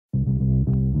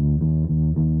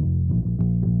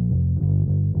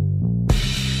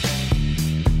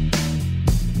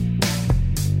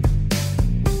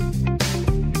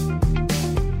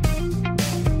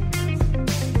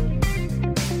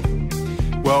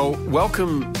Well,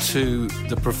 welcome to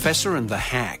The Professor and the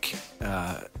Hack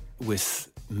with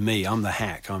me. I'm the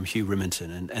Hack. I'm Hugh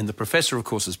Riminton. And the Professor, of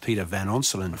course, is Peter Van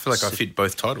Onselen. I feel like I fit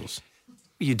both titles.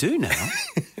 You do now.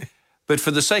 But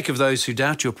for the sake of those who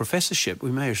doubt your professorship,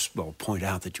 we may as well point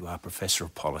out that you are Professor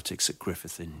of Politics at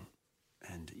Griffith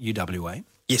and UWA.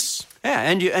 Yes. Yeah,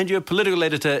 and you're a political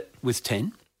editor with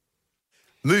 10.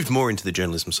 Moved more into the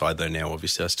journalism side though now.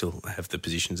 Obviously, I still have the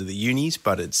positions of the unis,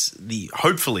 but it's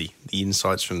hopefully the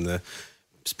insights from the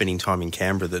spending time in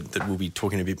Canberra that we'll be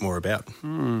talking a bit more about.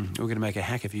 We're going to make a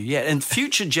hack of you, yeah. And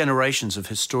future generations of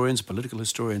historians, political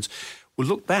historians, will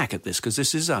look back at this because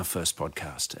this is our first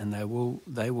podcast, and they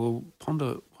will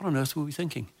ponder what on earth were we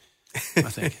thinking. I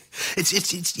think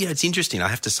it's interesting. I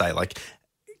have to say, like,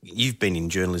 you've been in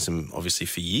journalism obviously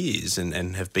for years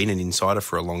and have been an insider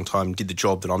for a long time, did the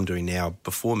job that I'm doing now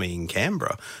before me in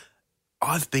Canberra.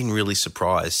 I've been really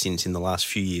surprised since in the last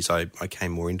few years I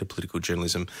came more into political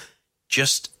journalism,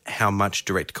 just how much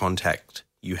direct contact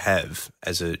you have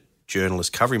as a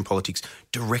journalist covering politics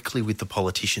directly with the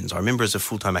politicians. I remember as a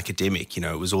full-time academic,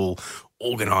 it was all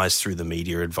organised through the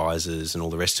media advisors and all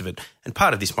the rest of it. And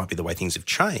part of this might be the way things have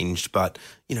changed, but,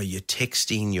 you're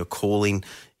texting, you're calling.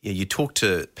 You talk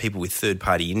to people with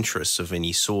third-party interests of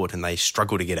any sort and they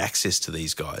struggle to get access to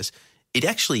these guys. It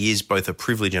actually is both a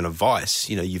privilege and a vice.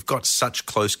 You've got such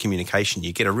close communication.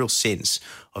 You get a real sense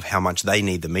of how much they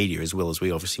need the media as well as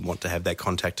we obviously want to have that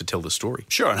contact to tell the story.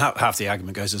 Sure, and half the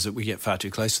argument goes is that we get far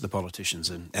too close to the politicians.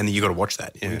 And you've got to watch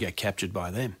that. Yeah. We get captured by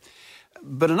them.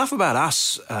 But enough about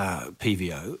us,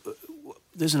 PVO.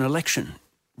 There's an election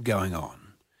going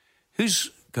on.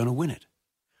 Who's going to win it?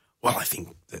 Well, I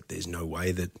think that there's no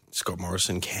way that Scott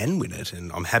Morrison can win it,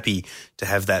 and I'm happy to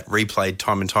have that replayed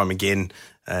time and time again,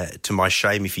 to my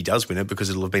shame if he does win it, because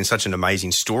it'll have been such an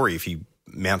amazing story if he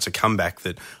mounts a comeback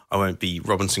that I won't be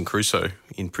Robinson Crusoe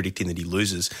in predicting that he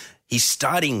loses. He's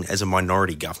starting as a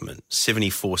minority government,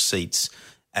 74 seats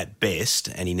at best,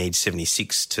 and he needs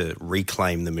 76 to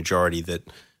reclaim the majority that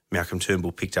Malcolm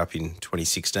Turnbull picked up in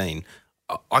 2016.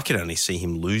 I can only see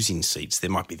him losing seats. There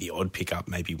might be the odd pickup,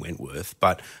 maybe Wentworth,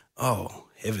 but oh,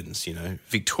 heavens,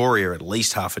 Victoria at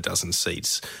least half a dozen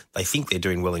seats. They think they're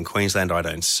doing well in Queensland. I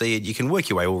don't see it. You can work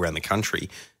your way all around the country.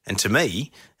 And to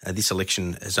me, this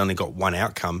election has only got one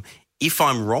outcome. If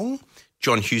I'm wrong,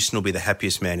 John Hewson will be the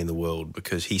happiest man in the world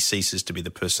because he ceases to be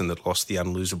the person that lost the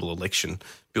unlosable election.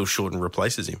 Bill Shorten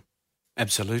replaces him.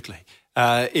 Absolutely.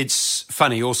 It's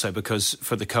funny also because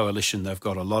for the coalition, they've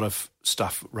got a lot of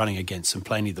stuff running against them.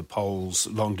 Plainly, the polls,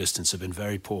 long distance, have been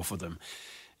very poor for them.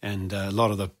 And a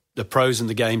lot of the pros in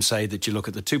the game say that you look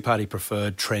at the two-party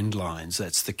preferred trend lines.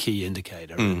 That's the key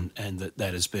indicator, and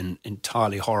that has been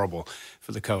entirely horrible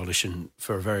for the coalition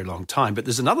for a very long time. But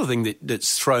there's another thing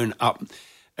that's thrown up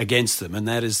against them, and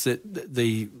that is that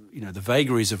the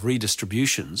vagaries of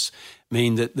redistributions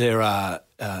mean that there are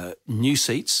new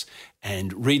seats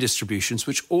and redistributions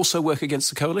which also work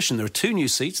against the coalition. There are two new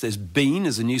seats. There's Bean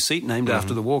as a new seat named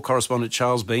after the war correspondent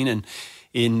Charles Bean, and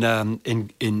in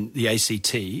the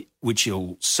ACT, which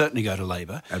will certainly go to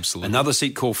Labor. Absolutely. Another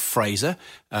seat called Fraser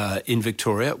in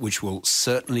Victoria, which will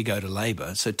certainly go to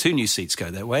Labor. So two new seats go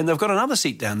that way. And they've got another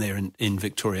seat down there in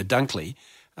Victoria, Dunkley,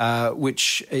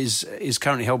 which is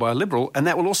currently held by a Liberal, and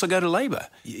that will also go to Labor.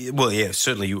 Well, yeah,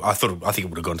 certainly. I think it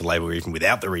would have gone to Labor even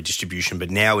without the redistribution, but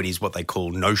now it is what they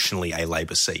call notionally a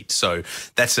Labor seat. So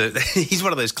he's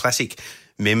one of those classic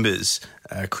members.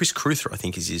 Chris Cruther, I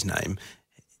think, is his name.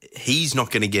 He's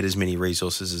not going to get as many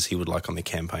resources as he would like on the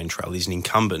campaign trail. He's an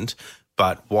incumbent,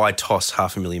 but why toss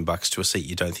 $500,000 to a seat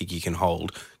you don't think you can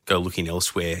hold? Go looking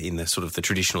elsewhere in the sort of the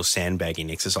traditional sandbagging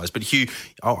exercise. But Hugh,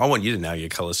 I want you to nail your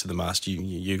colours to the mast.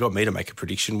 You got me to make a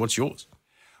prediction. What's yours?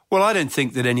 Well, I don't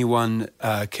think that anyone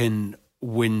can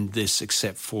win this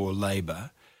except for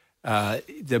Labor.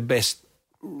 The best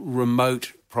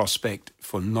remote prospect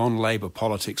for non-Labor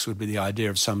politics would be the idea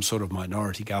of some sort of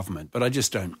minority government, but I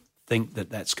just don't think that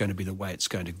that's going to be the way it's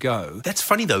going to go. That's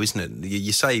funny though, isn't it?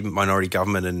 You say minority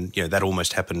government and that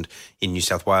almost happened in New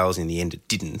South Wales. In the end, it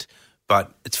didn't.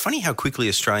 But it's funny how quickly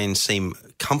Australians seem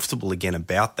comfortable again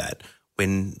about that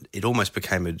when it almost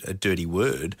became a dirty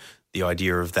word, the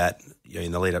idea of that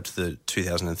in the lead up to the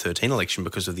 2013 election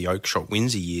because of the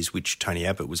Oakeshott-Windsor years, which Tony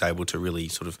Abbott was able to really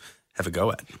sort of have a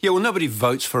go at. Yeah, well, nobody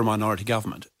votes for a minority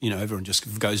government. Everyone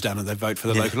just goes down and they vote for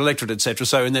the local electorate, etc.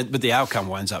 But the outcome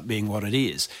winds up being what it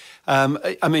is.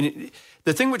 The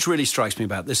thing which really strikes me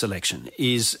about this election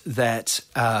is that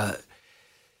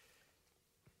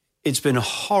It's been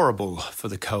horrible for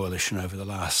the coalition over the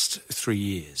last 3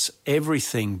 years.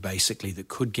 Everything basically that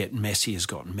could get messy has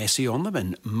gotten messy on them,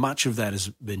 and much of that has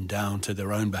been down to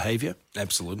their own behaviour.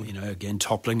 Absolutely. You know, again,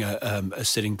 toppling a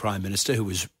sitting Prime Minister who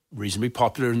was reasonably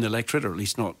popular in the electorate, or at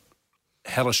least not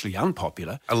hellishly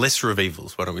unpopular. A lesser of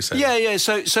evils, why don't we say Yeah, that? yeah.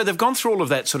 So they've gone through all of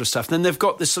that sort of stuff. Then they've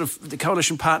got this sort of, the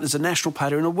coalition partners, the National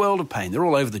Party, are in a world of pain. They're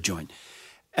all over the joint.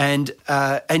 And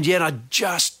yet I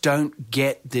just don't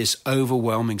get this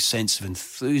overwhelming sense of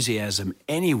enthusiasm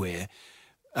anywhere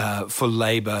for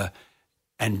Labor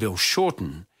and Bill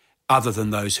Shorten, other than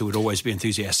those who would always be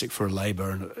enthusiastic for a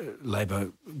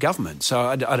Labor government. So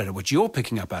I don't know what you're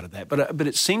picking up out of that, but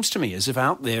it seems to me as if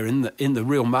out there in the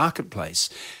real marketplace,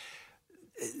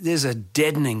 there's a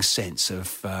deadening sense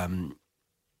of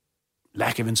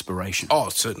lack of inspiration. Oh,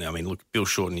 certainly. I mean, look, Bill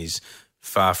Shorten is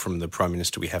far from the Prime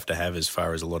Minister we have to have as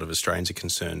far as a lot of Australians are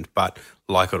concerned. But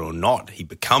like it or not, he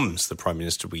becomes the Prime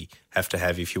Minister we have to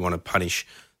have if you want to punish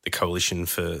the coalition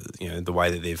for, you know, the way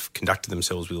that they've conducted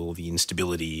themselves with all the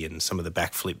instability and some of the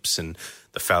backflips and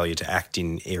the failure to act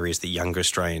in areas that younger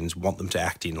Australians want them to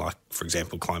act in, like, for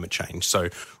example, climate change. So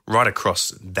right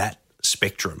across that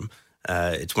spectrum,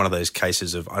 it's one of those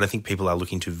cases of I don't think people are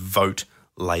looking to vote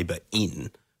Labor in,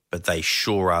 but they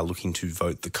sure are looking to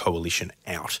vote the coalition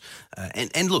out.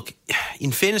 And look,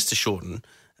 in fairness to Shorten,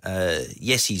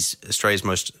 yes, he's Australia's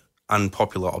most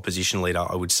unpopular opposition leader,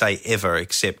 I would say, ever,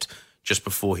 except just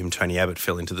before him, Tony Abbott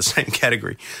fell into the same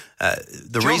category.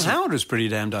 John Howard was pretty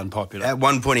damned unpopular. At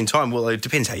one point in time, well, it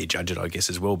depends how you judge it, I guess,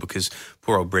 as well, because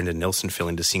poor old Brendan Nelson fell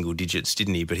into single digits,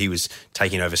 didn't he? But he was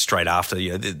taking over straight after.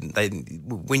 You know,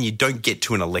 when you don't get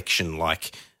to an election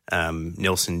like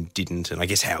Nelson didn't, and I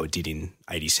guess Howard did in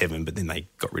 87, but then they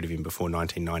got rid of him before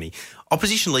 1990.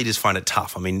 Opposition leaders find it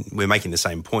tough. I mean, we're making the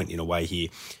same point in a way here.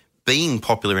 Being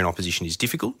popular in opposition is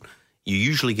difficult. You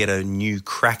usually get a new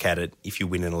crack at it if you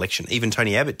win an election. Even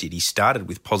Tony Abbott did. He started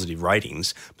with positive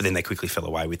ratings, but then they quickly fell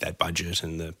away with that budget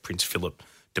and the Prince Philip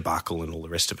debacle and all the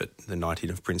rest of it, the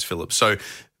knighting of Prince Philip. So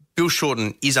Bill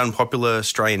Shorten is unpopular.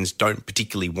 Australians don't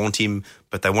particularly want him,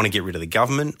 but they want to get rid of the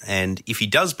government. And if he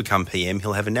does become PM,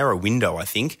 he'll have a narrow window, I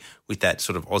think, with that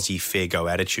sort of Aussie fair go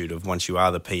attitude of once you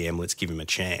are the PM, let's give him a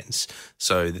chance.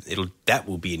 So that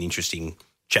will be an interesting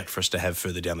chat for us to have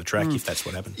further down the track if that's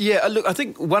what happens. Yeah, look, I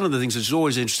think one of the things that's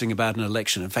always interesting about an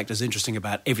election, in fact, is interesting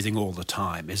about everything all the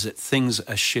time, is that things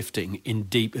are shifting in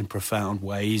deep and profound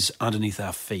ways underneath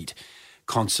our feet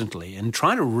constantly. And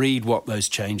trying to read what those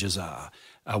changes are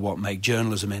what make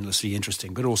journalism endlessly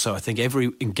interesting. But also I think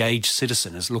every engaged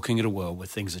citizen is looking at a world where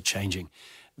things are changing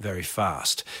very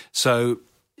fast. So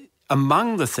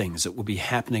among the things that will be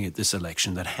happening at this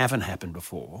election that haven't happened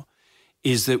before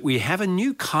is that we have a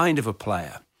new kind of a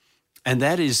player, and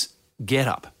that is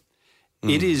GetUp.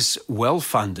 It is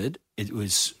well-funded. It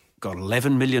was got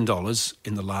 $11 million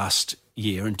in the last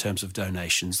year in terms of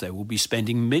donations. They will be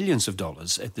spending millions of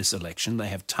dollars at this election. They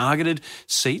have targeted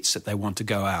seats that they want to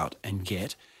go out and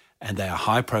get, and they are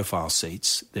high-profile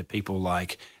seats. They're people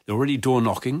like, they're already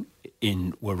door-knocking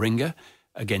in Warringah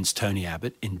against Tony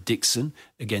Abbott, in Dixon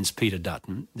against Peter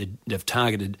Dutton. They've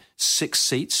targeted 6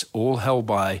 seats, all held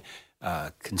by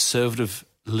conservative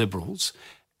Liberals,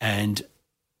 and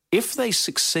if they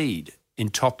succeed in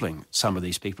toppling some of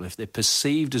these people, if they're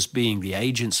perceived as being the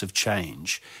agents of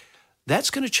change,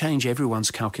 that's going to change everyone's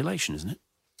calculation, isn't it?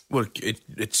 Well,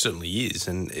 it certainly is,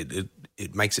 and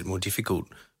it makes it more difficult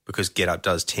because GetUp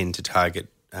does tend to target,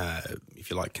 if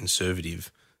you like,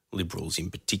 conservative Liberals in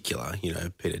particular, you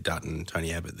know, Peter Dutton,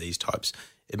 Tony Abbott, these types.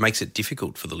 It makes it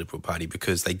difficult for the Liberal Party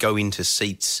because they go into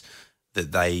seats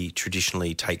that they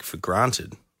traditionally take for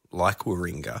granted, like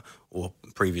Warringah, or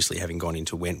previously having gone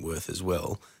into Wentworth as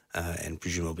well, and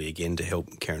presumably again to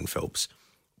help Karen Phelps.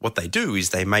 What they do is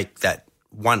they make that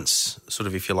once sort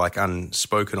of, if you like,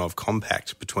 unspoken of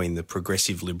compact between the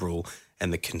progressive Liberal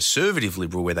and the conservative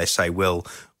Liberal, where they say, well,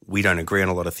 we don't agree on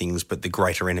a lot of things, but the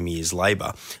greater enemy is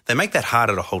Labor. They make that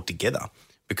harder to hold together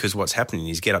because what's happening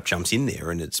is GetUp jumps in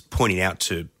there and it's pointing out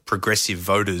to progressive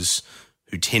voters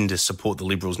who tend to support the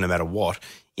Liberals no matter what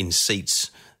in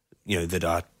seats, you know, that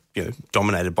are, you know,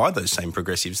 dominated by those same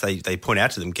progressives. They point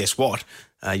out to them, guess what?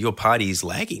 Your party is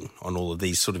lagging on all of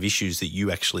these sort of issues that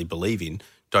you actually believe in.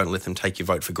 Don't let them take your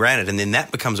vote for granted. And then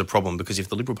that becomes a problem because if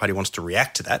the Liberal Party wants to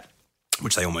react to that,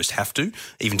 which they almost have to,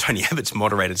 even Tony Abbott's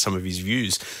moderated some of his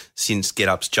views since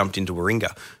GetUp's jumped into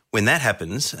Warringah. When that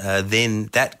happens, then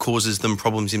that causes them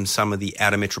problems in some of the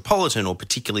outer metropolitan or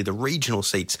particularly the regional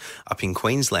seats up in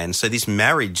Queensland. So this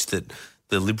marriage that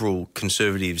the Liberal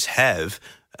Conservatives have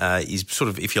is sort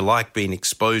of, if you like, being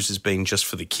exposed as being just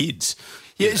for the kids.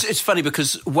 Yeah, it's funny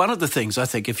because one of the things I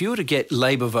think, if you were to get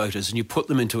Labor voters and you put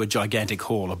them into a gigantic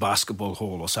hall, a basketball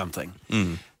hall or something,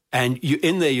 and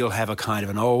in there you'll have a kind of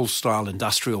an old-style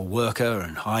industrial worker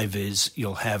and high-vis,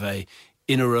 you'll have a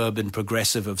inner-urban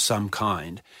progressive of some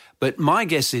kind. But my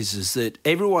guess is that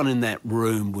everyone in that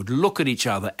room would look at each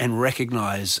other and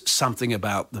recognise something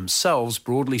about themselves,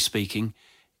 broadly speaking,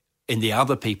 in the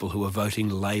other people who are voting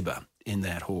Labor in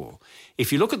that hall.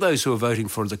 If you look at those who are voting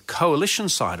for the coalition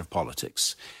side of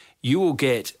politics, you will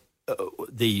get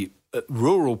the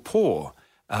rural poor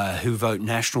who vote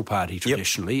National Party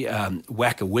traditionally.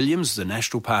 Wacker Williams, the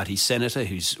National Party senator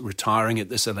who's retiring at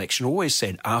this election, always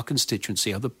said our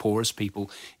constituency are the poorest people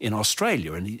in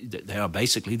Australia, and they are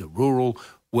basically the rural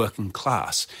working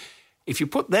class. If you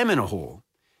put them in a hall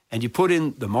and you put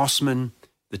in the Mossman,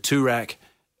 the Toorak,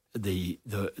 the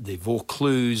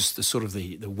Vaucluse, the sort of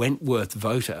the Wentworth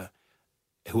voter,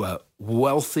 who are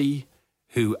wealthy,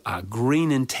 who are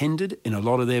green-intended in a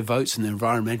lot of their votes and the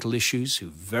environmental issues, who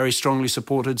very strongly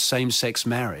supported same-sex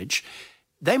marriage,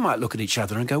 they might look at each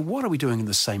other and go, what are we doing in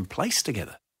the same place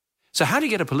together? So how do you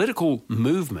get a political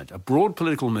movement, a broad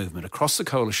political movement across the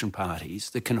coalition parties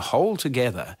that can hold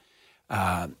together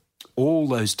all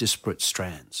those disparate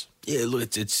strands? Yeah,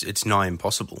 look, it's nigh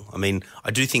impossible. I mean,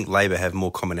 I do think Labor have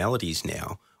more commonalities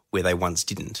now where they once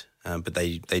didn't, but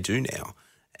they do now.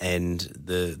 And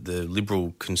the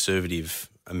Liberal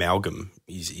Conservative amalgam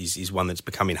is one that's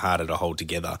becoming harder to hold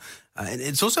together. And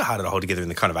it's also harder to hold together in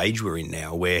the kind of age we're in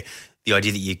now, where the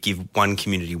idea that you give one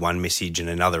community one message and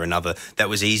another, that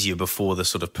was easier before the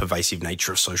sort of pervasive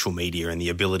nature of social media and the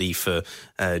ability for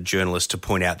journalists to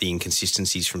point out the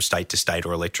inconsistencies from state to state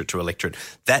or electorate to electorate.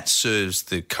 That serves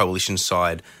the coalition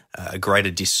side a greater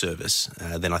disservice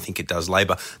than I think it does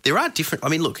Labor. There are different – I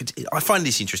mean, look, I find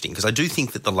this interesting because I do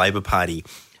think that the Labor Party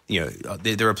 –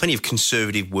 there are plenty of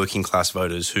conservative working class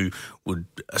voters who would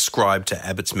ascribe to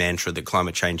Abbott's mantra that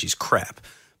climate change is crap.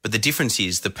 But the difference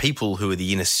is the people who are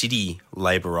the inner city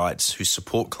Laborites who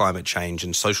support climate change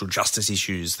and social justice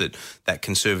issues that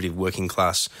conservative working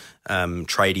class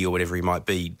tradie or whatever he might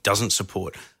be doesn't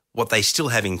support, what they still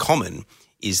have in common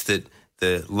is that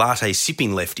the latte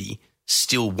sipping lefty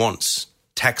still wants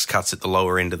tax cuts at the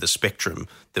lower end of the spectrum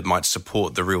that might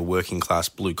support the real working class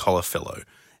blue collar fellow.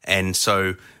 And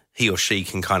so he or she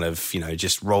can kind of,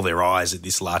 just roll their eyes at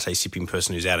this latte sipping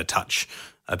person who's out of touch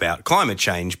about climate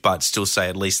change, but still say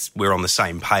at least we're on the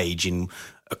same page in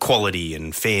equality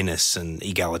and fairness and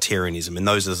egalitarianism. And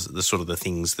those are the sort of the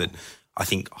things that I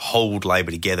think hold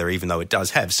Labor together, even though it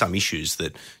does have some issues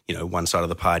that, one side of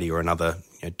the party or another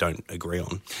don't agree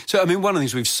on. So, I mean, one of the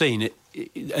things we've seen,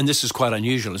 and this is quite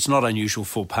unusual, it's not unusual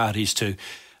for parties to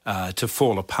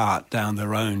fall apart down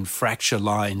their own fracture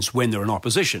lines when they're in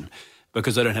opposition,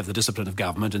 because they don't have the discipline of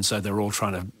government, and so they're all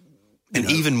trying to... And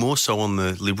even more so on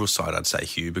the Liberal side, I'd say,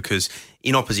 Hugh, because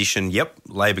in opposition,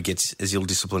 Labor gets as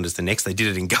ill-disciplined as the next. They did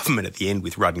it in government at the end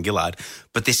with Rudd and Gillard,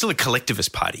 but they're still a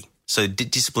collectivist party. So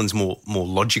discipline's more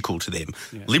logical to them.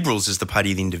 Yeah. Liberals is the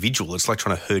party of the individual. It's like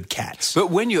trying to herd cats.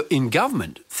 But when you're in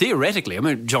government, theoretically, I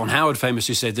mean, John Howard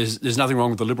famously said there's nothing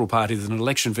wrong with the Liberal Party that an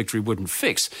election victory wouldn't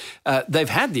fix. They've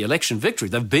had the election victory.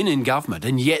 They've been in government,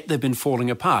 and yet they've been falling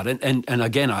apart. And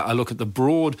again, I look at the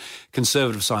broad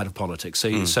conservative side of politics.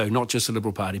 So not just the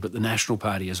Liberal Party, but the National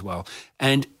Party as well.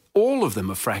 And all of them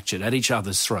are fractured at each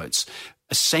other's throats.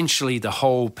 Essentially, the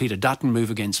whole Peter Dutton move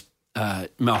against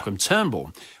Malcolm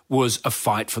Turnbull was a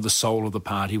fight for the soul of the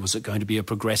party. Was it going to be a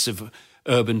progressive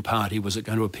urban party? Was it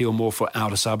going to appeal more for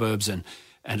outer suburbs and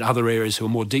other areas who are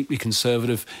more deeply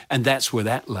conservative? And that's where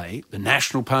that lay. The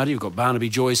National Party, we've got Barnaby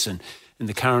Joyce and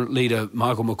the current leader,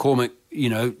 Michael McCormack,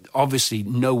 obviously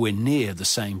nowhere near the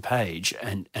same page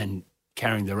and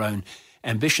carrying their own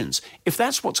ambitions. If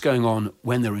that's what's going on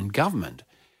when they're in government,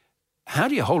 how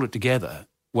do you hold it together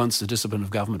once the discipline of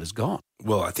government is gone?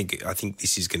 Well, I think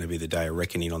this is going to be the day of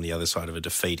reckoning on the other side of a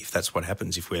defeat, if that's what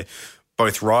happens, if we're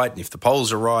both right and if the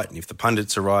polls are right and if the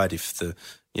pundits are right, if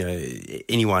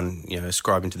anyone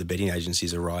ascribing to the betting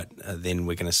agencies are right, then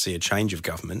we're going to see a change of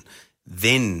government.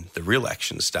 Then the real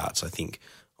action starts, I think,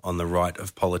 on the right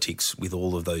of politics with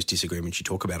all of those disagreements you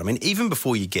talk about. I mean, even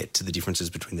before you get to the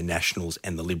differences between the Nationals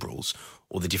and the Liberals,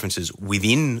 or the differences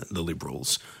within the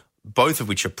Liberals, both of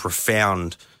which are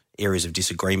profound areas of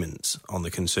disagreements on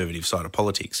the conservative side of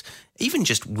politics, even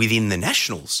just within the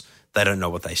Nationals, they don't know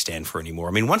what they stand for anymore.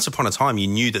 I mean, once upon a time, you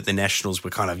knew that the Nationals were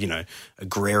kind of,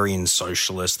 agrarian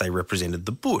socialists. They represented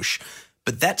the bush.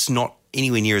 But that's not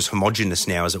anywhere near as homogenous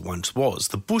now as it once was.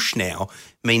 The bush now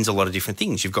means a lot of different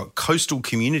things. You've got coastal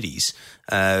communities,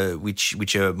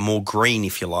 which are more green,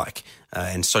 if you like,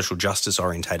 and social justice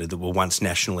orientated, that were once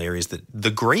national areas that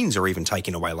the Greens are even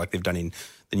taking away, like they've done in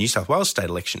the New South Wales state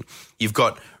election. You've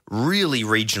got really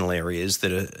regional areas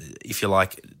that are, if you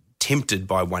like, tempted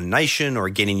by One Nation, or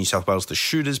again in New South Wales, the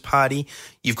Shooters Party.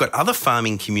 You've got other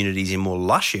farming communities in more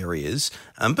lush areas,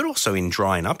 but also in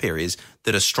drying up areas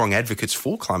that are strong advocates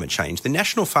for climate change. The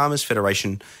National Farmers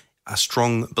Federation are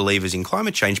strong believers in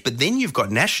climate change, but then you've got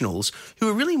nationals who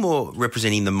are really more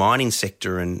representing the mining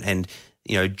sector and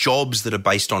jobs that are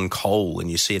based on coal, and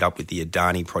you see it up with the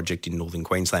Adani project in northern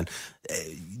Queensland.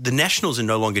 The Nationals are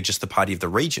no longer just the party of the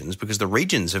regions, because the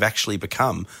regions have actually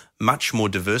become much more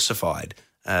diversified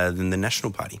than the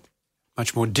National Party.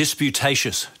 Much more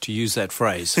disputatious, to use that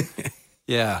phrase.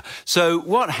 Yeah. So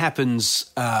what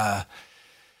happens,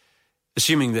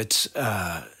 assuming that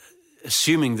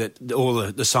all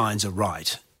the signs are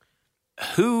right,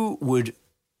 who would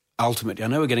ultimately, I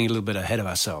know we're getting a little bit ahead of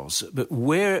ourselves, but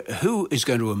who is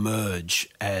going to emerge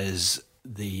as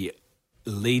the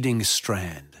leading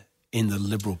strand in the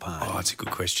Liberal Party? Oh, it's a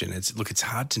good question. It's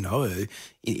hard to know.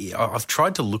 I've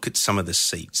tried to look at some of the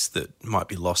seats that might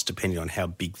be lost depending on how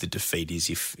big the defeat is,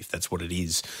 if that's what it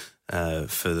is,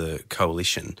 for the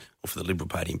coalition or for the Liberal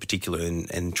Party in particular,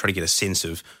 and try to get a sense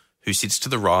of who sits to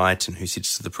the right and who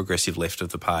sits to the progressive left of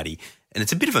the party. And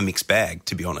it's a bit of a mixed bag,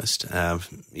 to be honest.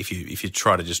 If you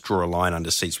try to just draw a line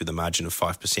under seats with a margin of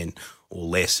 5% or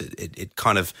less, it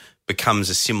kind of becomes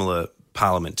a similar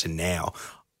parliament to now.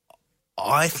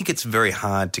 I think it's very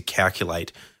hard to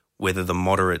calculate whether the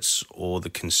moderates or the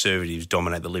Conservatives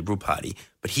dominate the Liberal Party.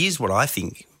 But here's what I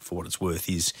think, for what it's worth,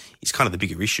 is kind of the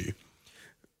bigger issue.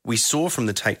 We saw from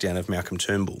the takedown of Malcolm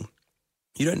Turnbull,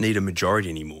 you don't need a majority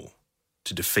anymore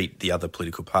to defeat the other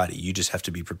political party. You just have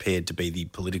to be prepared to be the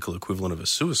political equivalent of a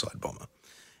suicide bomber.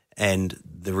 And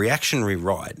the reactionary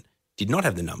right did not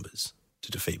have the numbers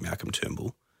to defeat Malcolm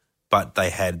Turnbull, but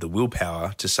they had the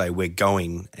willpower to say we're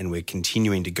going and we're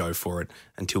continuing to go for it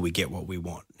until we get what we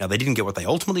want. Now, they didn't get what they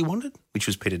ultimately wanted, which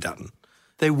was Peter Dutton.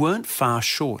 They weren't far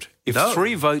short. If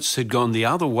 3 votes had gone the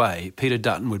other way, Peter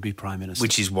Dutton would be Prime Minister.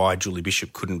 Which is why Julie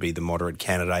Bishop couldn't be the moderate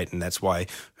candidate, and that's why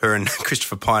her and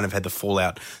Christopher Pyne have had the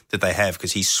fallout that they have,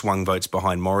 because he swung votes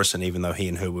behind Morrison, even though he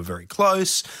and her were very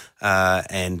close,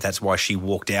 and that's why she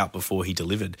walked out before he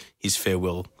delivered his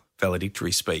farewell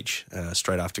valedictory speech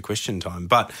straight after question time.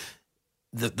 But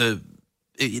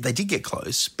they did get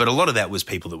close, but a lot of that was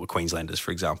people that were Queenslanders,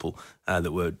 for example,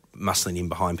 that were muscling in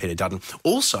behind Peter Dutton.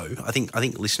 Also, I think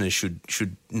listeners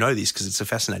should know this, because it's a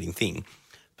fascinating thing.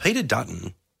 Peter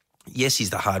Dutton, yes,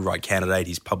 he's the hard right candidate.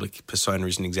 His public persona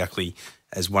isn't exactly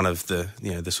as one of the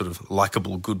sort of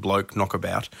likeable good bloke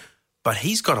knockabout, but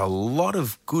he's got a lot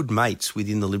of good mates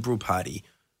within the Liberal Party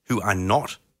who are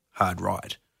not hard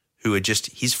right, who are just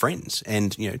his friends.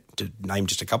 And, to name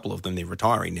just a couple of them, they're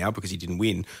retiring now because he didn't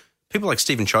win. People like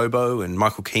Stephen Chobo and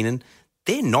Michael Keenan,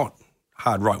 they're not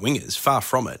hard right-wingers, far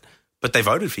from it, but they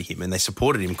voted for him and they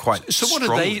supported him quite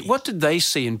strongly. So what did they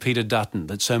see in Peter Dutton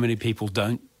that so many people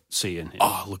don't see in him?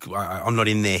 Oh, look, I'm not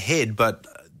in their head, but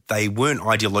they weren't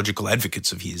ideological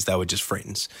advocates of his. They were just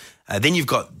friends. Then you've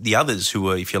got the others who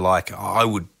were, if you like, I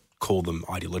would call them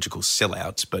ideological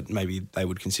sellouts, but maybe they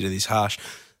would consider this harsh.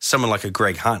 Someone like a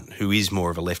Greg Hunt, who is more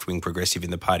of a left-wing progressive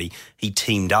in the party, he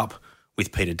teamed up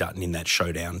with Peter Dutton in that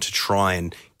showdown to try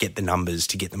and get the numbers,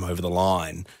 to get them over the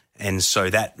line. And so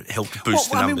that helped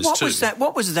boost the numbers too.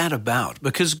 What was that about?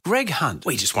 Because Greg Hunt...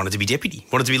 Well, he just wanted to be deputy,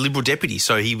 wanted to be Liberal deputy.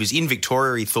 So he was in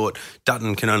Victoria. He thought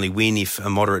Dutton can only win if a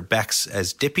moderate backs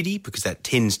as deputy, because that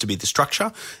tends to be the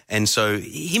structure. And so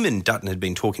him and Dutton had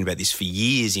been talking about this for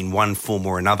years in one form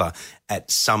or another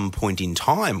at some point in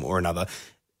time or another.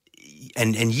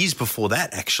 And years before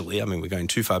that, actually, I mean, we're going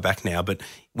too far back now, but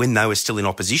when they were still in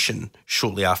opposition,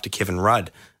 shortly after Kevin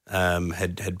Rudd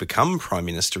had become Prime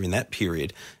Minister in that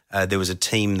period, there was a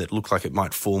team that looked like it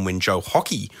might form when Joe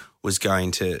Hockey was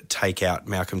going to take out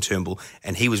Malcolm Turnbull,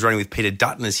 and he was running with Peter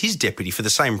Dutton as his deputy for the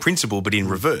same principle, but in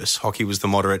reverse. Hockey was the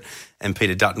moderate, and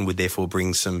Peter Dutton would therefore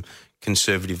bring some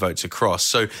Conservative votes across.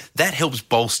 So that helps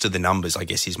bolster the numbers, I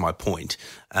guess, is my point.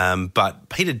 But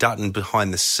Peter Dutton,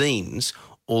 behind the scenes,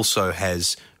 also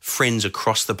has friends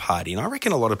across the party. And I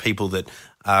reckon a lot of people that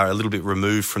are a little bit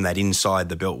removed from that inside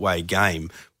the Beltway game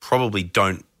probably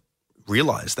don't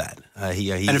realise that. And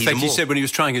in fact, he said when he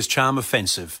was trying his charm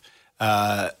offensive,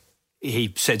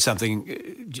 he said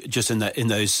something just in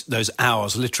those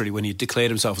hours, literally, when he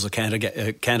declared himself as a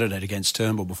candidate against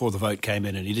Turnbull before the vote came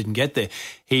in and he didn't get there,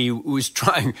 he was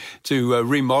trying to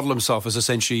remodel himself as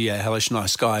essentially a hellish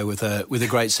nice guy with a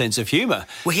great sense of humour.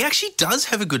 Well, he actually does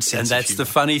have a good sense of humour. And that's the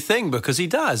funny thing, because he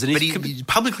does. And but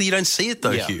publicly you don't see it,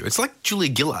 though, Hugh. It's like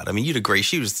Julia Gillard. I mean, you'd agree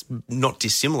she was not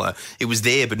dissimilar. It was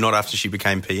there, but not after she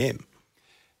became PM.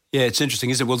 Yeah, it's interesting,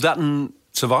 isn't it? Will Dutton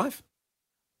survive?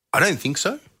 I don't think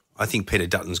so. I think Peter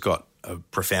Dutton's got a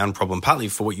profound problem, partly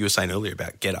for what you were saying earlier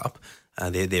about Get Up.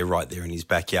 They're right there in his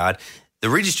backyard. The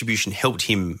redistribution helped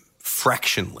him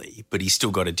fractionally, but he's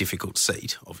still got a difficult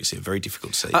seat, obviously a very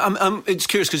difficult seat. It's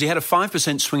curious because he had a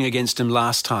 5% swing against him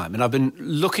last time, and I've been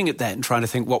looking at that and trying to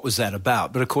think what was that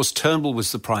about. But, of course, Turnbull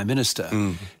was the Prime Minister,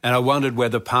 and I wondered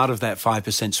whether part of that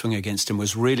 5% swing against him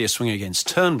was really a swing against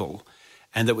Turnbull,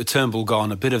 and that with Turnbull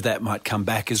gone, a bit of that might come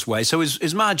back his way. So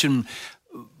his margin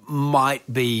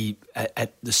might be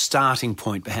at the starting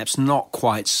point, perhaps not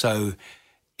quite so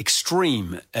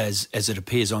extreme as it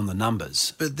appears on the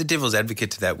numbers. But the devil's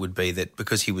advocate to that would be that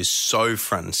because he was so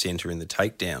front and centre in the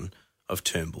takedown of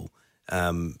Turnbull,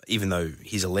 even though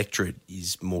his electorate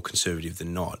is more conservative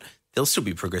than not, there'll still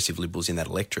be progressive Liberals in that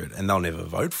electorate and they'll never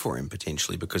vote for him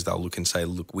potentially because they'll look and say,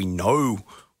 look, we know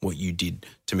what you did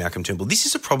to Malcolm Turnbull. This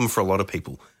is a problem for a lot of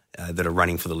people that are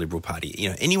running for the Liberal Party. You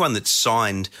know, anyone that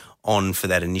signed on for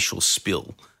that initial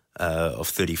spill of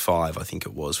 35, I think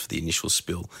it was, for the initial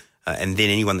spill, and then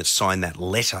anyone that signed that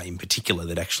letter in particular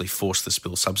that actually forced the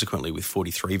spill subsequently with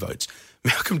 43 votes,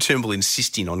 Malcolm Turnbull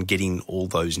insisting on getting all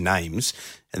those names,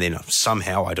 and then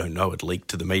somehow, I don't know, it leaked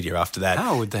to the media after that.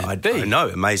 How would that be? I know,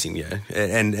 amazing, yeah.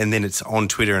 And then it's on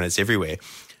Twitter and it's everywhere.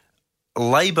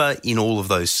 Labor in all of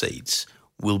those seats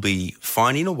will be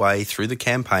finding a way through the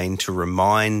campaign to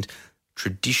remind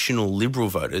traditional Liberal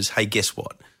voters, hey, guess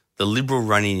what? The Liberal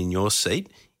running in your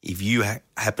seat, if you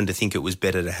happen to think it was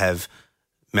better to have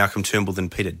Malcolm Turnbull than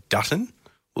Peter Dutton,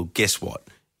 well, guess what?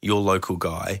 Your local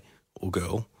guy or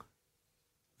girl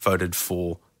voted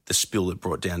for the spill that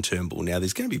brought down Turnbull. Now,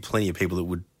 there's going to be plenty of people that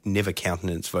would never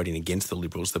countenance voting against the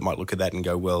Liberals that might look at that and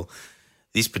go, well,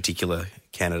 this particular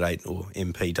candidate or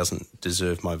MP doesn't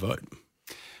deserve my vote.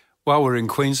 While we're in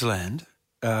Queensland,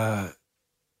 the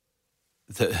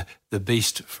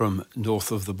beast from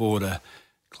north of the border,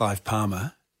 Clive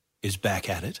Palmer, is back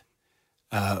at it.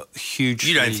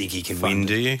 Hugely. You don't think he can win,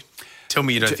 do you? Tell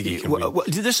me you don't think he can win. Well,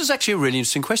 this is actually a really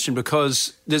interesting question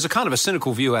because there's a kind of a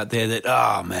cynical view out there that,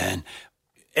 oh, man,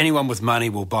 anyone with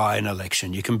money will buy an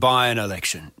election. You can buy an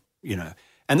election, you know.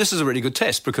 And this is a really good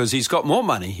test because he's got more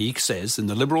money, he says, than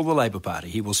the Liberal or the Labor Party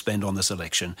he will spend on this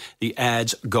election. The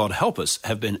ads, God help us,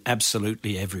 have been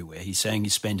absolutely everywhere. He's saying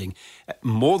he's spending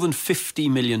more than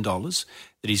 $50 million, that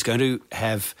he's going to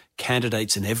have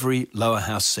candidates in every lower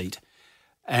house seat.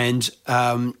 And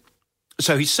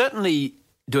so he's certainly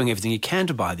doing everything he can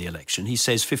to buy the election. He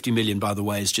says $50 million, by the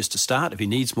way, is just a start. If he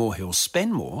needs more, he'll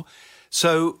spend more.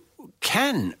 So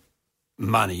can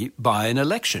money buy an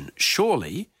election?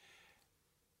 Surely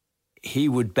he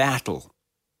would battle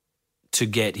to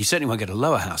get, he certainly won't get a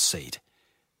lower house seat.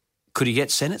 Could he get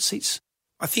Senate seats?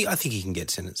 I think he can get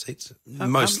Senate seats,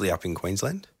 mostly up in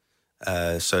Queensland.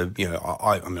 So, you know,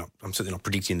 I'm certainly not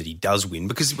predicting that he does win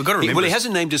because we've got to remember... Well, he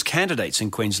hasn't named his candidates in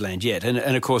Queensland yet. And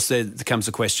of course, there comes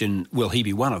the question, will he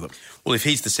be one of them? Well, if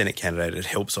he's the Senate candidate, it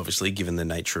helps, obviously, given the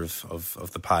nature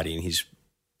of the party and his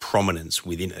prominence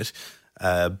within it.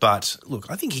 But, look,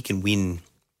 I think he can win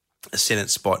a Senate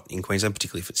spot in Queensland,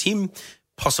 particularly if it's him,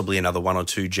 possibly another one or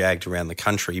two jagged around the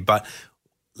country. But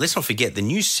let's not forget the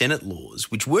new Senate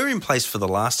laws, which were in place for the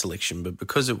last election, but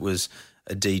because it was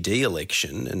a DD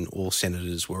election and all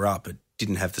senators were up, it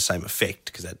didn't have the same effect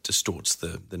because that distorts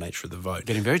the nature of the vote.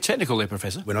 Getting very technical there,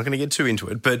 Professor. We're not going to get too into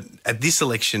it, but at this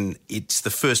election, it's the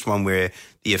first one where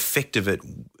the effect of it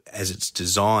as it's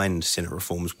designed, Senate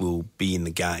reforms will be in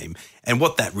the game. And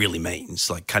what that really means,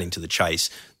 like cutting to the chase,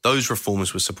 those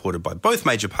reforms were supported by both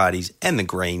major parties and the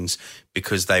Greens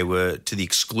because they were to the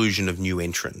exclusion of new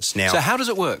entrants. Now, so how does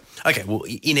it work? Okay, well,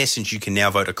 in essence, you can now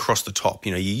vote across the top.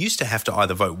 You know, you used to have to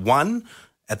either vote one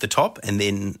at the top and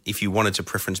then if you wanted to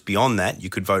preference beyond that, you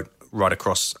could vote right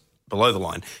across below the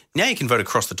line. Now you can vote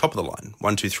across the top of the line,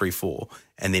 1, 2, 3, 4,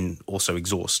 and then also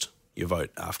exhaust your vote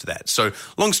after that. So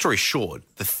long story short,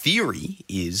 the theory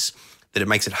is that it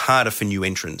makes it harder for new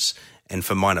entrants and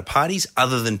for minor parties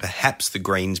other than perhaps the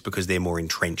Greens because they're more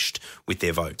entrenched with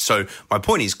their vote. So my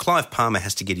point is Clive Palmer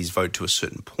has to get his vote to a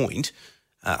certain point.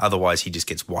 Otherwise, he just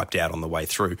gets wiped out on the way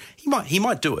through. He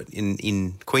might do it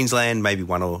in Queensland, maybe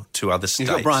one or two other states.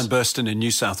 You've got Brian Burston in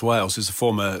New South Wales, who's a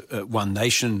former One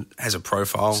Nation has a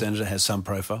profile. Senator has some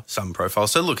profile. Some profile.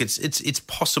 So look, it's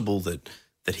possible that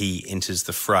that he enters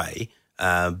the fray,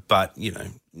 but,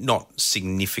 not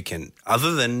significant,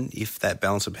 other than if that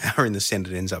balance of power in the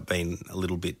Senate ends up being a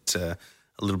little bit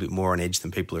more on edge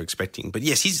than people are expecting. But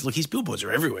yes, his billboards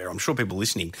are everywhere. I'm sure people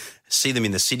listening see them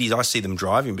in the cities. I see them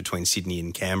driving between Sydney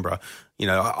and Canberra.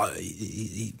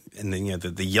 The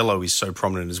yellow is so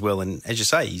prominent as well. And as you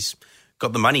say, he's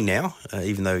got the money now,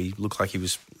 even though he looked like he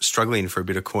was struggling for a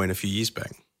bit of coin a few years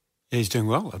back. Yeah, he's doing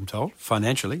well, I'm told,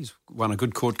 financially. He's won a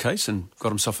good court case and got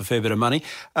himself a fair bit of money.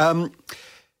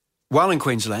 While in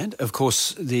Queensland, of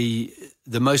course, the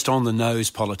most on-the-nose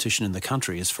politician in the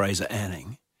country is Fraser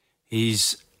Anning.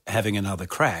 He's having another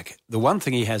crack. The one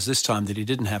thing he has this time that he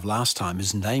didn't have last time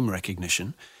is name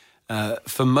recognition.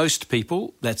 For most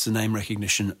people, that's the name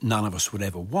recognition none of us would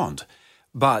ever want.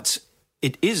 But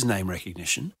it is name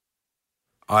recognition.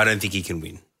 I don't think he can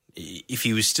win. If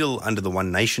he was still under the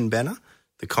One Nation banner,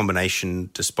 the combination,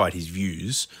 despite his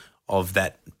views, of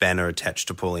that banner attached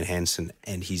to Pauline Hanson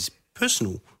and his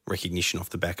personal recognition off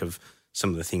the back of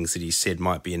some of the things that he said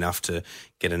might be enough to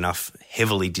get enough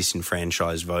heavily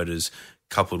disenfranchised voters,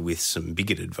 coupled with some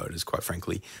bigoted voters, quite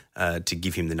frankly, to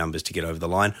give him the numbers to get over the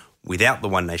line. Without the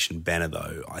One Nation banner,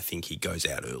 though, I think he goes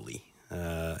out early,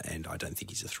 and I don't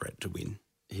think he's a threat to win.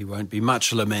 He won't be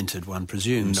much lamented, one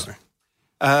presumes. No.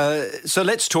 So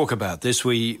let's talk about this.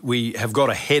 We have got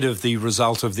ahead of the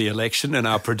result of the election and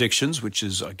our predictions, which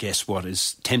is, I guess, what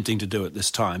is tempting to do at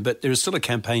this time. But there is still a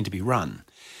campaign to be run.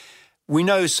 We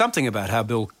know something about how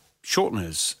Bill Shorten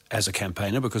is as a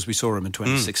campaigner because we saw him in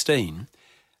 2016.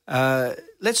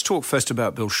 Let's talk first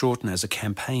about Bill Shorten as a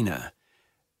campaigner.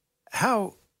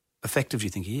 How effective do you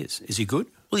think he is? Is he good?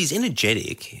 Well, he's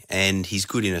energetic and he's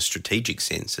good in a strategic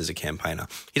sense as a campaigner.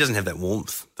 He doesn't have that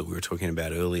warmth that we were talking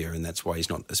about earlier, and that's why he's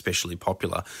not especially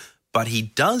popular. But he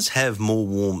does have more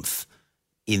warmth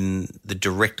in the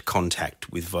direct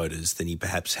contact with voters than he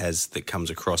perhaps has that comes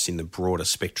across in the broader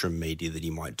spectrum media that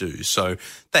he might do. So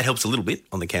that helps a little bit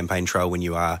on the campaign trail when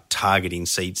you are targeting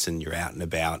seats and you're out and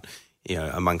about,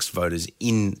 amongst voters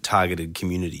in targeted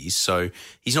communities. So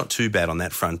he's not too bad on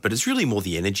that front, but it's really more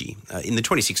the energy. In the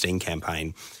 2016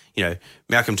 campaign,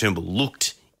 Malcolm Turnbull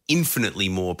looked infinitely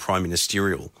more prime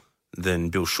ministerial than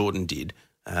Bill Shorten did,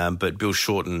 but Bill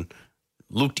Shorten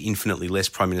looked infinitely less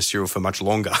prime ministerial for much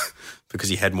longer because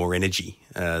he had more energy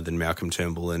than Malcolm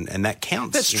Turnbull, and that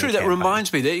counts. That's true. That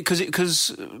reminds me,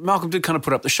 because Malcolm did kind of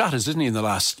put up the shutters, didn't he, in the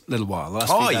last little while?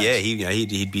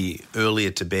 He'd be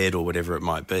earlier to bed or whatever it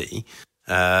might be,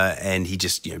 and he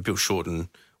just, Bill Shorten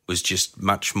was just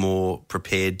much more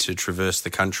prepared to traverse the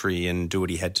country and do what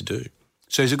he had to do.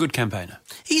 So he's a good campaigner.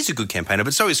 He's a good campaigner,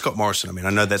 but so is Scott Morrison. I mean,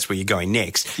 I know that's where you're going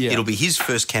next. Yeah. It'll be his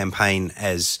first campaign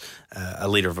as a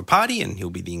leader of a party, and he'll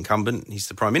be the incumbent. He's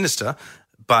the Prime Minister.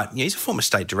 But he's a former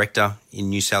state director in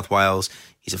New South Wales.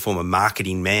 He's a former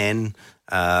marketing man.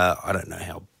 I don't know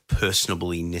how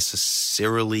personable he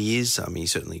necessarily is. I mean, he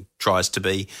certainly tries to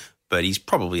be, but he's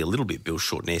probably a little bit Bill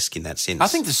Shorten-esque in that sense. I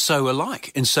think they're so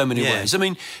alike in so many ways. I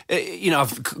mean,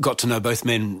 I've got to know both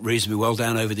men reasonably well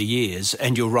down over the years,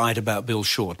 and you're right about Bill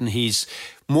Shorten. He's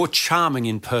more charming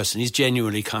in person. He's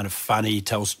genuinely kind of funny. He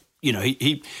tells,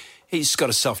 he's got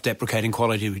a self-deprecating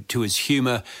quality to his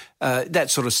humour. That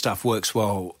sort of stuff works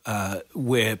well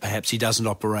where perhaps he doesn't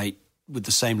operate with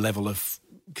the same level of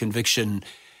conviction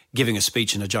giving a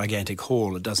speech in a gigantic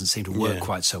hall. It doesn't seem to work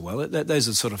quite so well. Those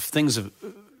are sort of things of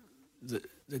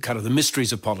the kind of the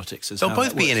mysteries of politics. They'll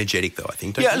both be energetic, though, I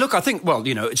think. Yeah, look, I think,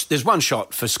 there's one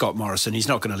shot for Scott Morrison. He's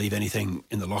not going to leave anything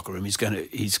in the locker room. He's going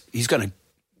to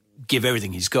give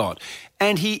everything he's got.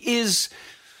 And he is...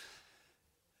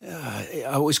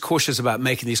 I'm always cautious about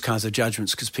making these kinds of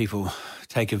judgments because people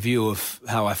take a view of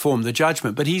how I form the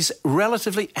judgment. But he's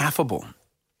relatively affable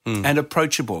and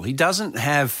approachable. He doesn't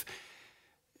have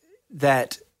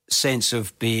that sense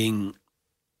of being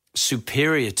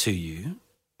superior to you,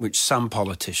 which some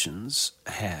politicians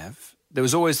have. There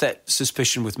was always that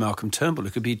suspicion with Malcolm Turnbull,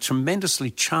 who could be tremendously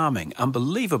charming,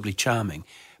 unbelievably charming,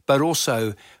 but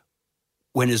also,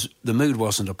 when the mood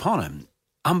wasn't upon him,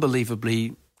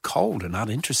 unbelievably cold and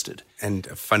uninterested. And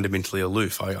fundamentally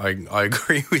aloof. I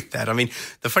agree with that. I mean,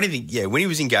 the funny thing, when he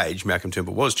was engaged, Malcolm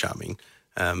Turnbull was charming,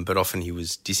 but often he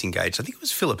was disengaged. I think it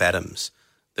was Philip Adams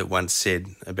that once said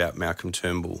about Malcolm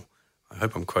Turnbull, I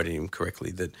hope I'm quoting him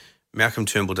correctly, that Malcolm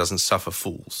Turnbull doesn't suffer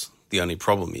fools. The only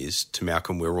problem is, to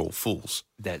Malcolm, we're all fools.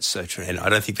 That's so true. And I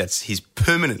don't think that's his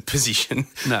permanent position.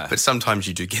 No. But sometimes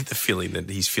you do get the feeling that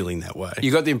he's feeling that way.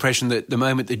 You got the impression that the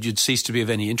moment that you'd ceased to be of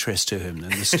any interest to him,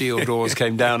 and the steel doors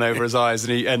came down over his eyes,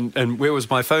 and where was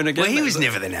my phone again? Well, he was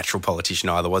never the natural politician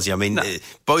either, was he? I mean,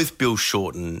 both Bill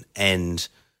Shorten and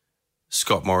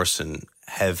Scott Morrison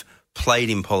have played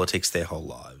in politics their whole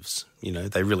lives. You know,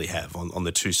 they really have on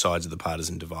the two sides of the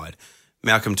partisan divide.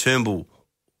 Malcolm Turnbull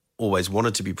always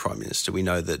wanted to be Prime Minister. We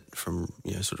know that from,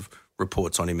 sort of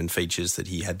reports on him and features that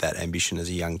he had that ambition as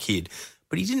a young kid.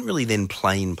 But he didn't really then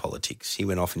play in politics. He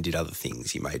went off and did other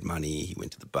things. He made money, he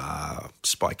went to the bar,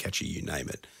 spy catcher, you name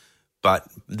it. But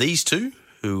these two,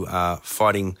 who are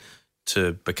fighting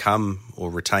to become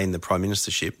or retain the Prime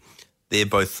Ministership, they're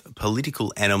both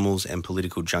political animals and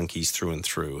political junkies through and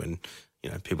through. And,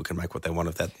 people can make what they want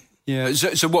of that. Yeah,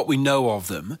 so what we know of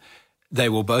them, they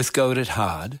will both go at it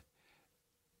hard.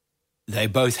 They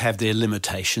both have their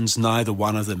limitations. Neither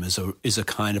one of them is a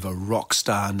kind of a rock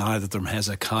star. Neither of them has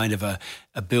a kind of a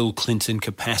Bill Clinton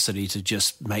capacity to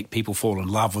just make people fall in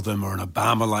love with them, or an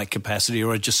Obama-like capacity,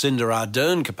 or a Jacinda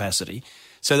Ardern capacity.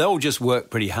 So they all just work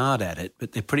pretty hard at it,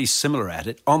 but they're pretty similar at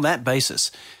it. On that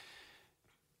basis,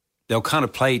 they'll kind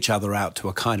of play each other out to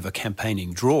a kind of a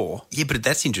campaigning draw. Yeah, but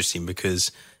that's interesting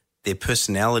because their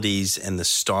personalities and the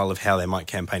style of how they might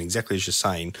campaign, exactly as you're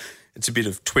saying, it's a bit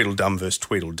of Tweedledum versus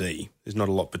Tweedledee. There's not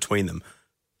a lot between them.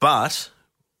 But,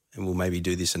 and we'll maybe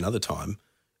do this another time,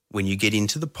 when you get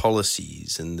into the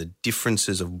policies and the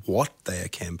differences of what they are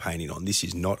campaigning on, this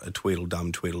is not a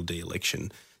Tweedledum, Tweedledee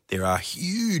election. There are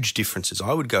huge differences.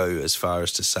 I would go as far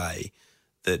as to say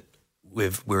that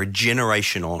we're a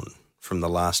generation on from the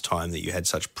last time that you had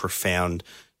such profound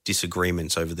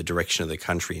disagreements over the direction of the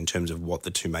country in terms of what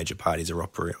the two major parties are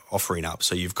offering up.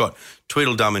 So you've got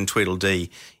Tweedledum and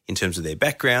Tweedledee in terms of their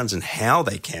backgrounds and how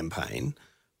they campaign,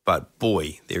 but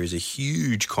boy, there is a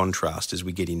huge contrast as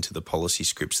we get into the policy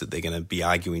scripts that they're going to be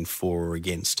arguing for or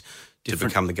against to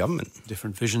become the government.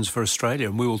 Different visions for Australia,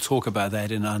 and we will talk about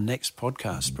that in our next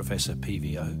podcast, Professor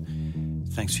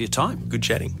PVO. Thanks for your time. Good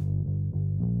chatting.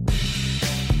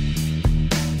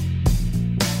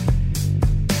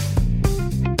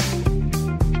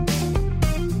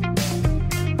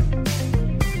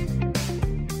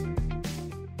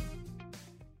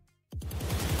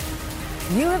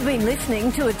 You have been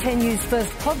listening to a 10 News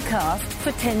First podcast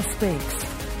for 10 Speaks.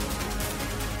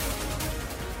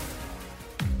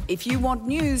 If you want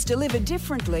news delivered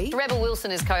differently... Rebel Wilson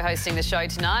is co-hosting the show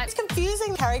tonight. It's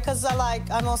confusing, Carrie, because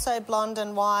I'm also blonde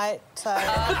and white, so...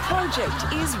 The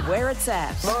Project is where it's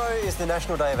at. Tomorrow is the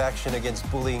National Day of Action against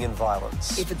bullying and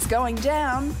violence. If it's going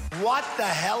down... What the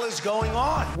hell is going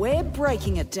on? We're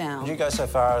breaking it down. Would you go so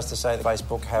far as to say that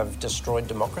Facebook have destroyed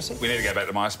democracy? We need to go back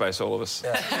to MySpace, all of us.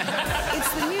 Yeah.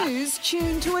 It's the news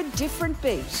tuned to a different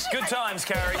beat. Good times,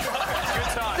 Carrie. Good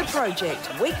times. The Project,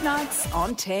 weeknights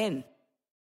on 10.